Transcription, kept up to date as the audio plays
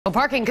Well,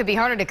 parking could be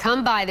harder to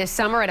come by this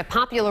summer at a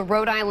popular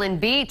Rhode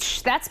Island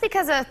beach. That's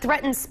because a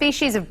threatened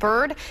species of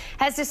bird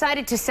has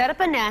decided to set up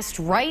a nest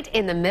right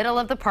in the middle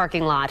of the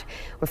parking lot.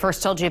 We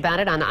first told you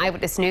about it on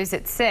Eyewitness News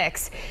at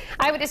 6.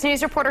 Eyewitness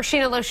News reporter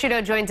Sheena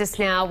Losciuto joins us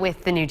now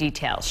with the new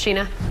details.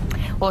 Sheena?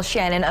 Well,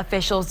 Shannon,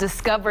 officials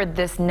discovered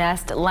this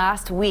nest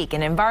last week,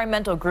 and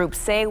environmental groups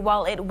say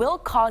while it will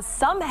cause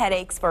some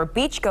headaches for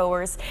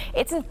beachgoers,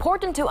 it's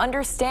important to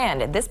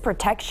understand this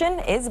protection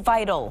is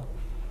vital.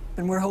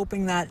 And we're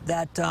hoping that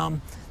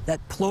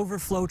plover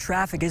flow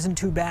traffic isn't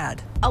too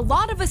bad. A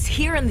lot of us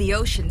here in the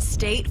Ocean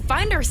State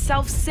find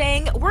ourselves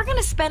saying we're going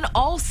to spend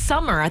all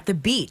summer at the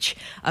beach.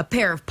 A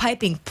pair of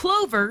piping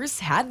plovers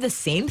had the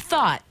same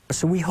thought.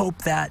 So we hope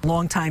that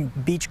longtime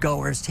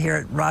beachgoers here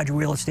at Roger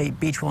Wheeler State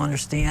Beach will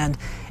understand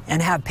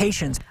and have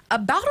patience.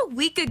 About a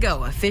week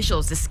ago,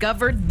 officials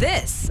discovered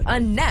this, a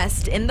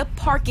nest in the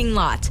parking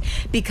lot.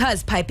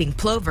 Because piping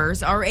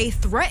plovers are a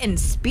threatened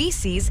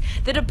species,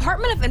 the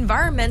Department of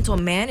Environmental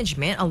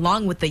Management,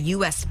 along with the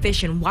U.S.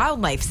 Fish and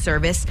Wildlife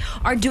Service,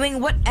 are doing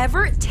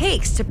whatever it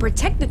takes to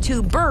protect the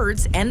two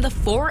birds and the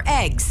 4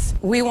 eggs.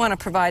 We want to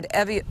provide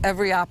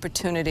every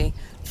opportunity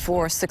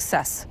for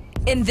success.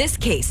 In this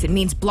case, it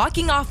means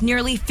blocking off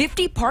nearly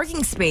 50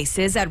 parking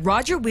spaces at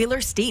Roger Wheeler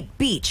State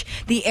Beach.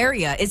 The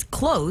area is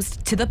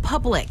closed to the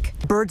public.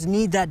 Birds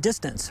need that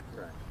distance.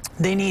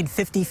 They need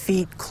 50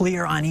 feet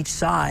clear on each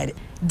side.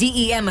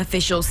 DEM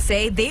officials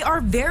say they are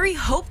very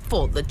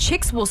hopeful the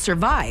chicks will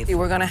survive.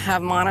 We're going to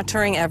have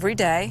monitoring every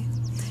day.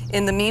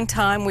 In the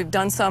meantime, we've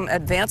done some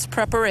advanced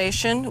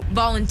preparation.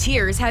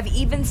 Volunteers have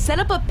even set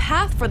up a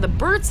path for the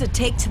birds to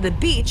take to the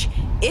beach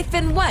if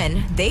and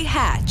when they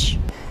hatch.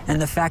 And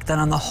the fact that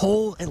on the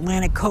whole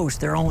Atlantic coast,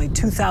 there are only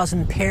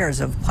 2,000 pairs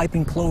of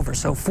piping plover,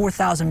 so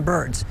 4,000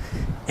 birds.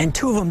 And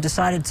 2 of them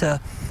decided to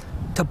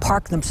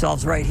park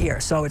themselves right here.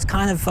 So it's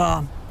kind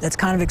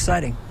of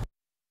exciting.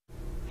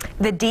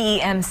 The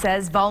DEM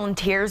says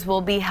volunteers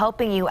will be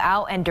helping you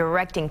out and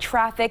directing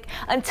traffic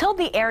until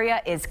the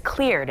area is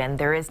cleared, and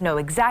there is no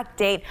exact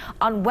date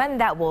on when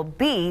that will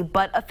be,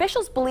 but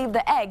officials believe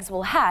the eggs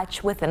will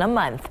hatch within a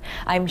month.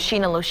 I'm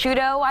Sheena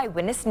Losciuto,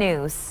 Eyewitness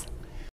News.